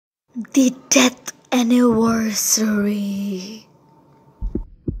The death anniversary.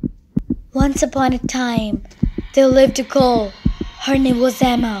 Once upon a time, there lived a girl. Her name was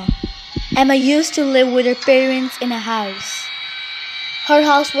Emma. Emma used to live with her parents in a house. Her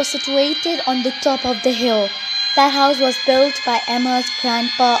house was situated on the top of the hill. That house was built by Emma's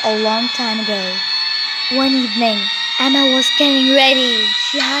grandpa a long time ago. One evening, Emma was getting ready.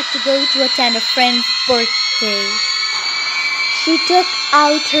 She had to go to attend a friend's birthday. She took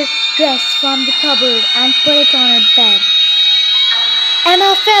out her dress from the cupboard and put it on her bed.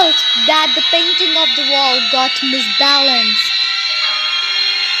 Emma felt that the painting of the wall got misbalanced.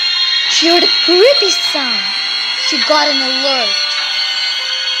 She heard a creepy sound. She got an alert.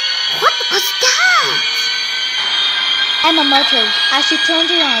 What was that? Emma muttered. As she turned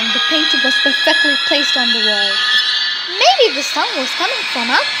around, the painting was perfectly placed on the wall. Maybe the sun was coming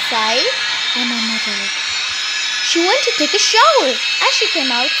from outside, Emma muttered. She went to take a shower. As she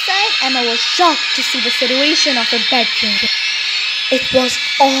came outside, Emma was shocked to see the situation of her bedroom. It was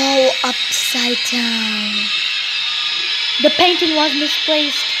all upside down. The painting was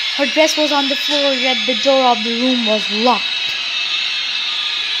misplaced. Her dress was on the floor, yet the door of the room was locked.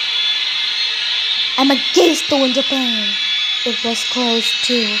 Emma gazed the window pane. It was closed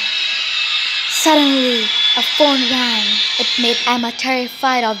too. Suddenly, a phone rang. It made Emma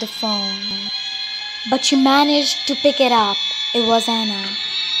terrified of the phone. But she managed to pick it up. It was Anna.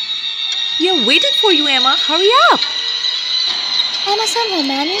 We are waiting for you, Emma. Hurry up. Emma somehow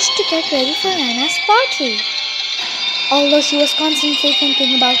managed to get ready for Anna's party. Although she was constantly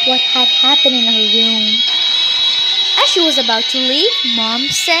thinking about what had happened in her room. As she was about to leave, Mom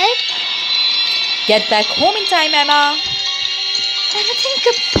said, Get back home in time, Emma. Anything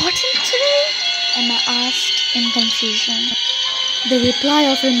important today? Emma asked in confusion. The reply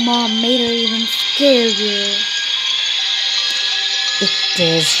of her mom made her even scarier. It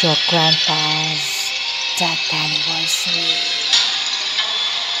is your grandpa's death anniversary.